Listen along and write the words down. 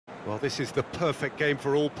Well, this is the perfect game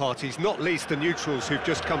for all parties, not least the neutrals who've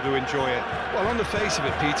just come to enjoy it. Well, on the face of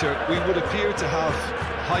it, Peter, we would appear to have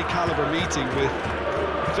a high-caliber meeting with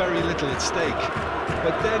very little at stake.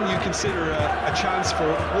 But then you consider a chance for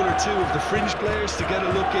one or two of the fringe players to get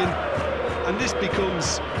a look in, and this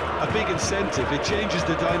becomes a big incentive. It changes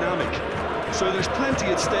the dynamic. So there's plenty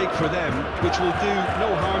at stake for them, which will do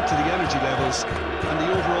no harm to the energy levels and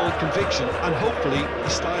the overall conviction, and hopefully the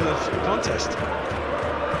style of contest.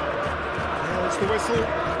 There's the whistle.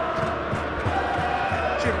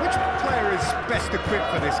 Jim, which player is best equipped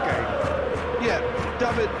for this game? Yeah,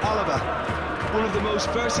 David Alaba, one of the most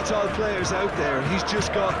versatile players out there. He's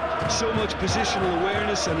just got so much positional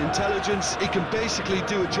awareness and intelligence. He can basically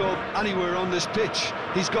do a job anywhere on this pitch.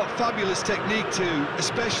 He's got fabulous technique too,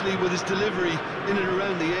 especially with his delivery in and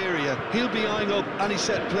around the area. He'll be eyeing up any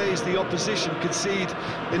set plays the opposition concede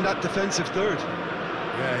in that defensive third.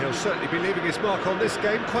 Yeah, he'll certainly be leaving his mark on this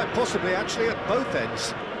game, quite possibly actually at both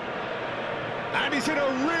ends. And he's in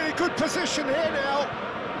a really good position here now.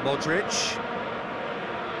 Modric.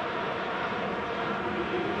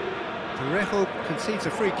 Villarreal concedes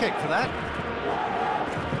a free kick for that.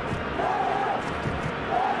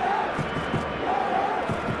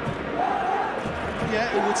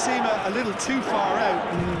 Yeah, it would seem a little too far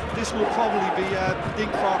out, and this will probably be a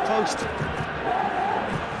deep far post.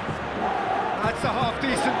 That's a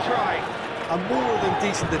half-decent try. A more than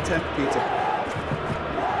decent attempt, Peter.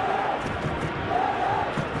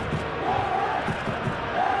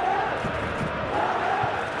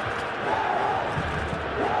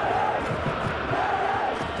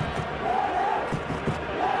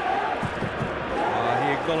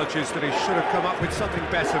 He acknowledges that he should have come up with something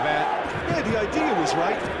better there. Yeah, the idea was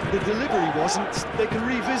right, the delivery wasn't. They can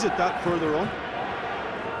revisit that further on.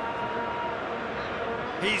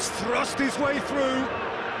 He's thrust his way through.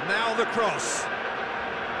 Now the cross.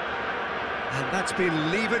 And that's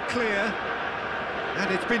been levered clear.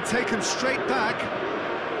 And it's been taken straight back.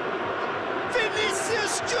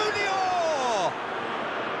 Vinicius Junior!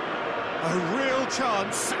 A real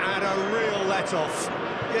chance and a real let-off.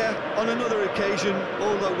 Yeah, on another occasion,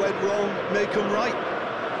 all that went wrong may come right.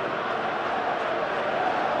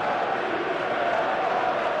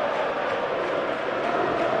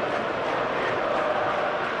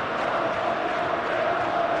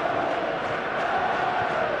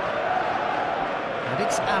 And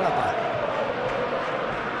it's Alaba.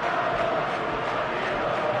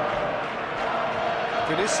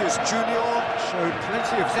 Vinicius Junior showed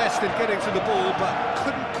plenty of zest in getting to the ball, but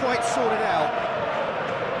couldn't quite sort it out.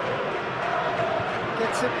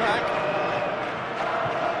 Gets it back.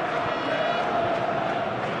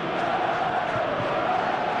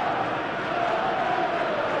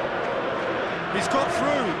 He's got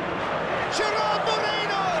through. Gerard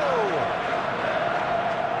Moreno!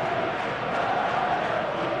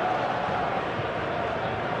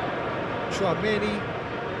 Chouameni.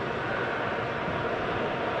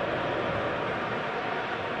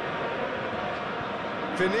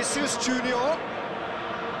 Vinicius Junior.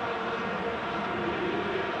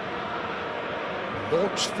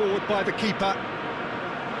 Launched forward by the keeper.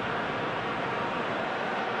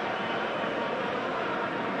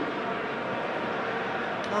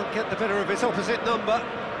 Can't get the better of his opposite number.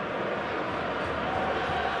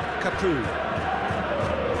 Capu.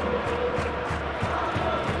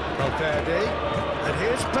 Valverde. And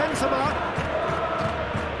here's Benzema.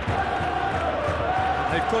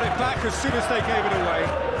 They've got it back as soon as they gave it away.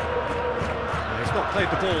 He's not played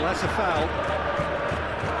the ball, that's a foul.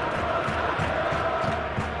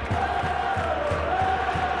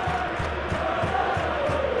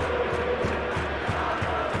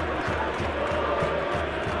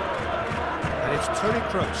 And it's Toni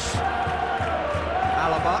Kroos.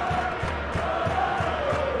 Alaba.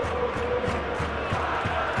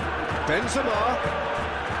 Benzema.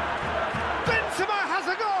 Benzema has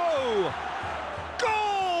a go!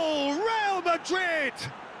 Goal! Real Madrid!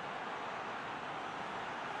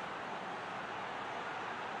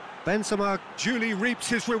 Benzema duly reaps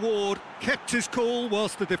his reward, kept his cool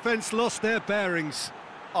whilst the defence lost their bearings.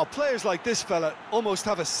 Oh, players like this fella almost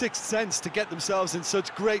have a sixth sense to get themselves in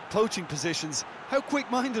such great poaching positions. How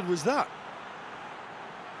quick-minded was that?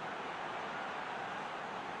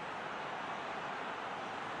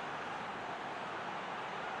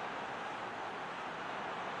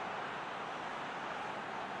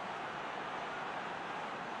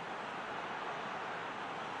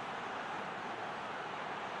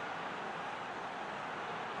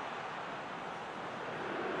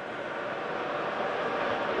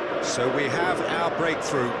 So we have our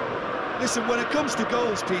breakthrough. Listen, when it comes to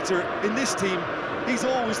goals, Peter, in this team, He's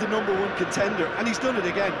always the #1 contender, and he's done it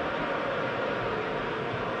again.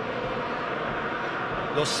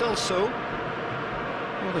 Lo Celso.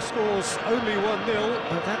 Well, the score's only 1-0,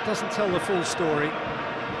 but that doesn't tell the full story.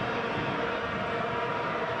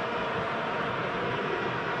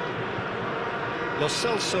 Lo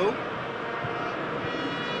Celso.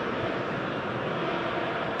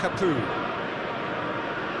 Capu.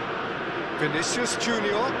 Vinicius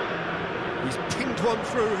Junior. He's pinged one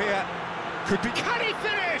through here. Could be. Can he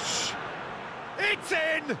finish? It's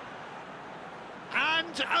in!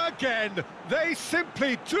 And again, they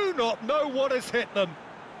simply do not know what has hit them.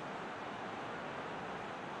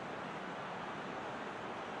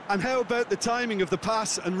 And how about the timing of the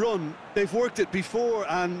pass and run? They've worked it before,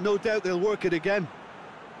 and no doubt they'll work it again.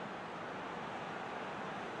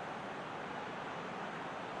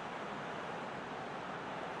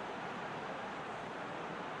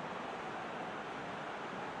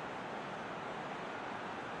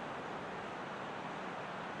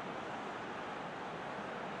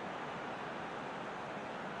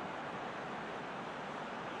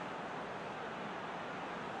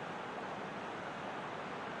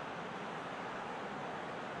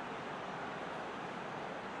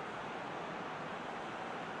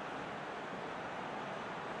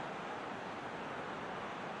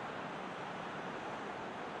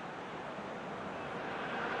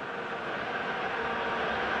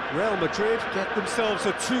 Real Madrid get themselves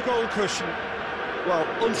a 2-goal cushion. Well,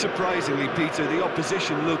 unsurprisingly, Peter, the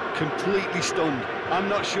opposition look completely stunned. I'm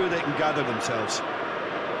not sure they can gather themselves.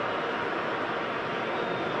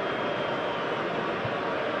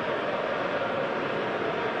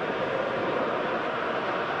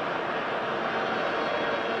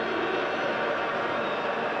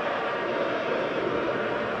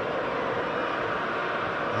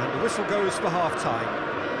 And the whistle goes for half-time.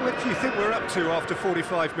 What do you think we're up to after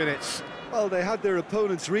 45 minutes? Well, they had their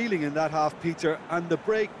opponents reeling in that half, Peter, and the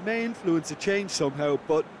break may influence a change somehow,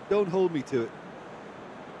 but don't hold me to it.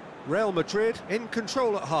 Real Madrid in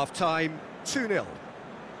control at half-time, 2-0.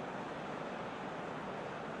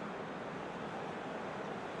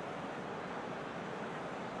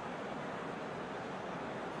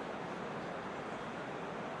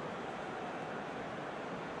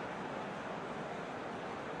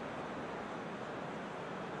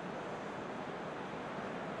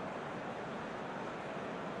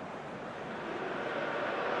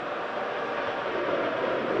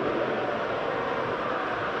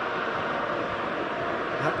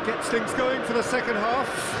 That gets things going for the second half.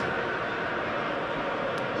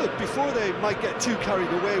 Look, before they might get too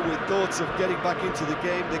carried away with thoughts of getting back into the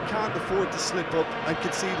game, they can't afford to slip up and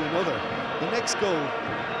concede another. The next goal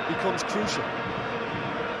becomes crucial.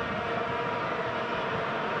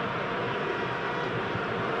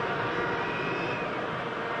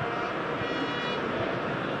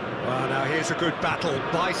 Well, now here's a good battle,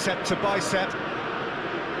 bicep to bicep.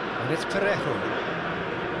 And it's Parejo.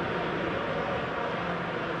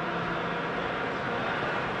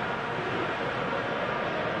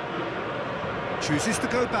 Chooses to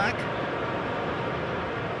go back.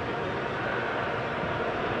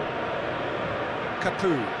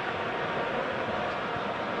 Capu.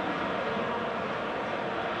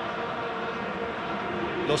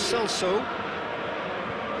 Lo Celso.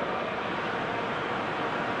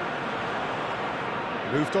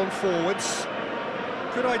 Moved on forwards.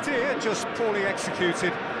 Good idea, just poorly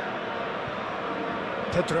executed.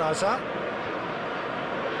 Pedraza.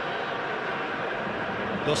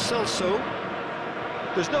 Lo Celso.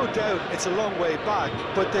 There's no doubt it's a long way back,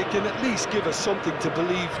 but they can at least give us something to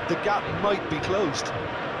believe the gap might be closed.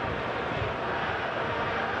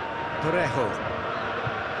 Parejo.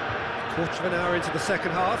 Quarter of an hour into the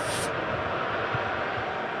second half.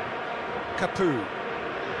 Capu.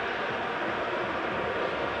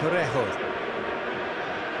 Parejo.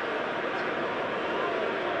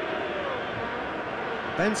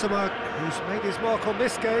 Benzema, who's made his mark on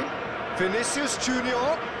this game. Vinicius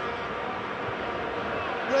Junior.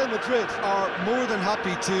 Real Madrid are more than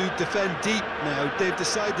happy to defend deep now. They've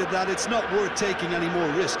decided that it's not worth taking any more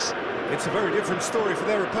risks. It's a very different story for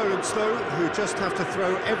their opponents, though, who just have to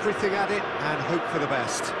throw everything at it and hope for the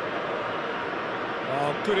best.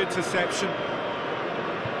 Oh, good interception.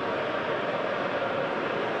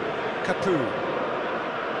 Capu.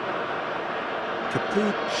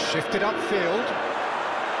 Capu shifted upfield.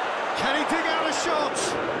 Can he dig out a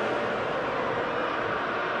shot?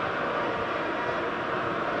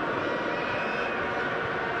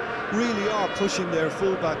 Really are pushing their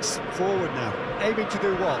fullbacks forward now. Aiming to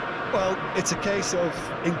do what? Well, it's a case of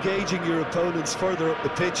engaging your opponents further up the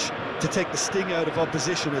pitch to take the sting out of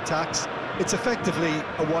opposition attacks. It's effectively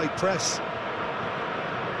a wide press.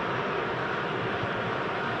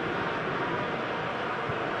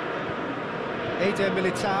 Eder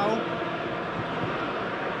Militao.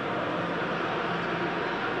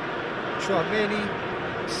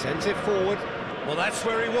 Chouameni sends it forward. Well, that's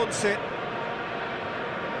where he wants it.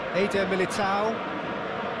 Eder Militao.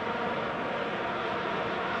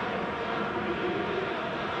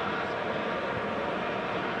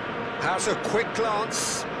 Has a quick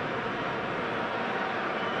glance.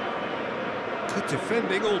 Good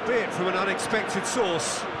defending, albeit from an unexpected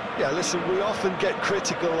source. Yeah, listen, we often get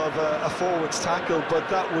critical of a forward's tackle, but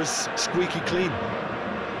that was squeaky clean.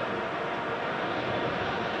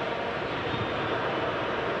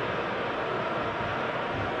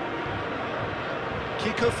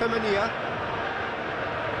 Kiko Femenia.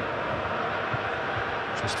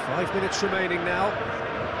 Just 5 minutes remaining now.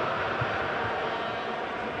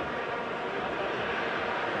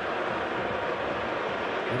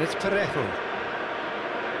 And it's Parejo.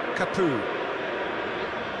 Capu.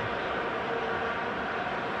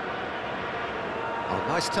 Oh,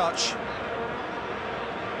 nice touch.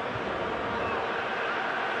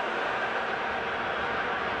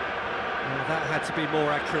 Well, that had to be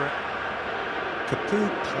more accurate. Capu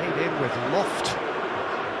played in with loft.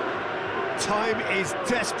 Time is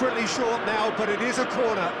desperately short now, but it is a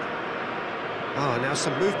corner. Ah, now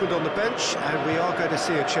some movement on the bench, and we are going to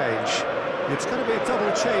see a change. It's going to be a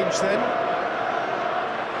double change then.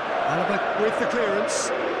 Alaba with the clearance.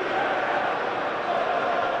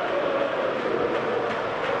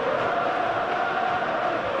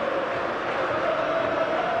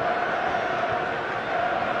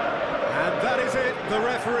 And that is it. The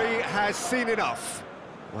referee has seen enough.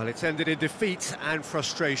 Well, it's ended in defeat and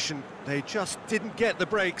frustration. They just didn't get the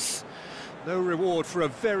breaks. No reward for a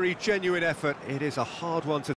very genuine effort. It is a hard one to